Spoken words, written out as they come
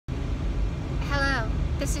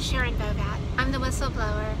This is Sharon Bovat. I'm the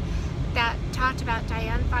whistleblower that talked about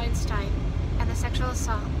Dianne Feinstein and the sexual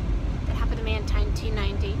assault that happened to me in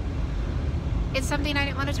 1990. It's something I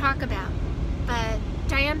didn't want to talk about, but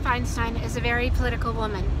Dianne Feinstein is a very political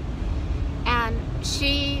woman, and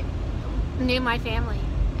she knew my family,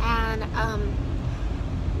 and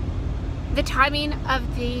the timing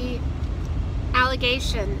of the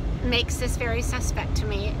allegation makes this very suspect to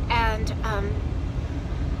me, and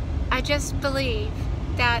I just believe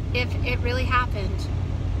that if it really happened,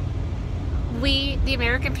 we, the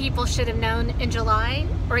American people, should have known in July,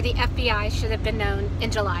 or the FBI should have been known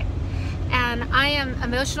in July. And I am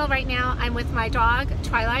emotional right now. I'm with my dog,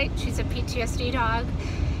 Twilight. She's a PTSD dog.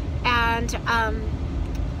 And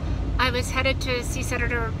I was headed to see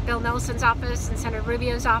Senator Bill Nelson's office and Senator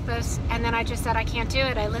Rubio's office, and then I just said, I can't do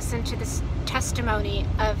it. I listened to this testimony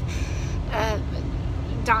of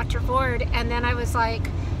Dr. Ford, and then I was like,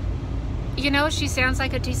 you know, she sounds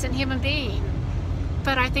like a decent human being,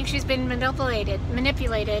 but I think she's been manipulated,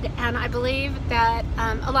 and I believe that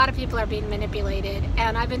a lot of people are being manipulated,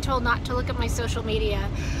 and I've been told not to look at my social media,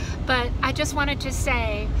 but I just wanted to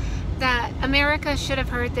say that America should have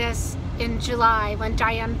heard this in July when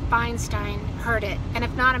Dianne Feinstein heard it, and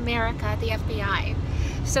if not America, the FBI.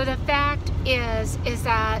 So the fact is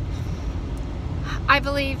that I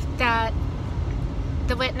believe that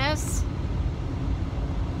the witness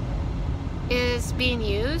is being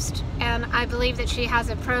used, and I believe that she has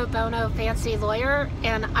a pro bono fancy lawyer,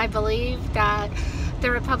 and I believe that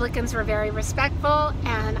the Republicans were very respectful,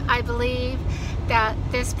 and I believe that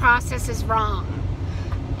this process is wrong.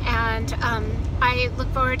 And I look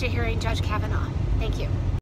forward to hearing Judge Kavanaugh. Thank you.